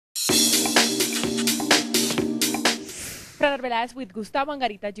Fran with Gustavo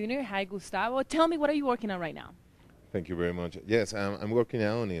Angarita Jr. Hi, Gustavo. Tell me, what are you working on right now? Thank you very much. Yes, I'm working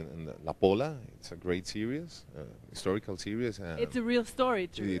now in La Pola. It's a great series, historical series. It's a real story,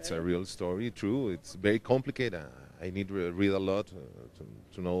 true. It's a real story, true. It's very complicated. I need to read a lot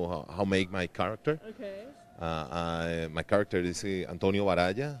to know how make my character. Okay. My character is Antonio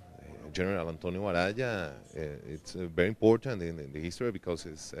Baraya, General Antonio Baraya. It's very important in the history because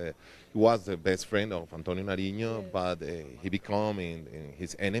he was the best friend of Antonio Nariño, yes. But he became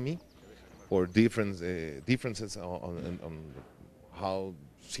his enemy for differences on how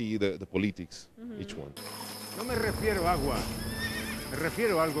see the politics, each one. No me refiero a agua, me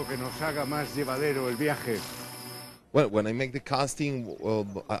refiero a algo que nos haga más llevadero el viaje. Well, when I make the casting,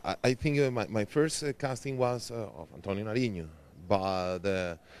 I think my first casting was of Antonio Nariño,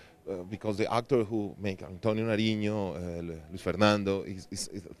 but because the actor who make Antonio Nariño, Luis Fernando, is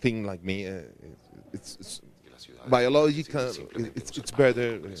a thing like me. It's biological. It's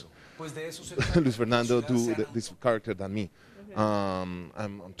better. Luis Fernando do this character than me. Okay.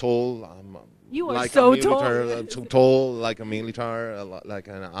 I'm tall. You are like so a military, tall. So tall, like a military,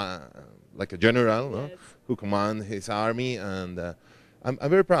 like a general, yes. No? Who commands his army, and I'm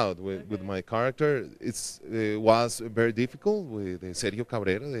very proud with my character. It was very difficult with Sergio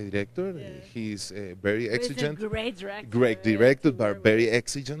Cabrera, the director. Yes. He's very exigent. He's a great director. Great director, but very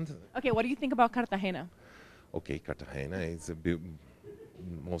exigent. Okay, what do you think about Cartagena? Okay, Cartagena is the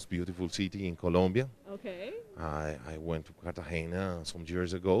most beautiful city in Colombia. Okay. I went to Cartagena some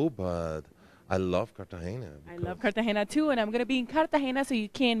years ago, but I love Cartagena. I love Cartagena too, and I'm going to be in Cartagena, so you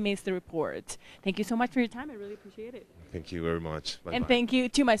can't miss the report. Thank you so much for your time. I really appreciate it. Thank you very much. Bye-bye. And thank you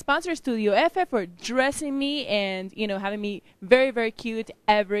to my sponsor, Studio F, for dressing me and having me very, very cute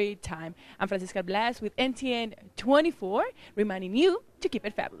every time. I'm Francisca Blas with NTN 24, reminding you to keep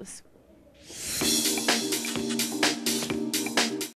it fabulous.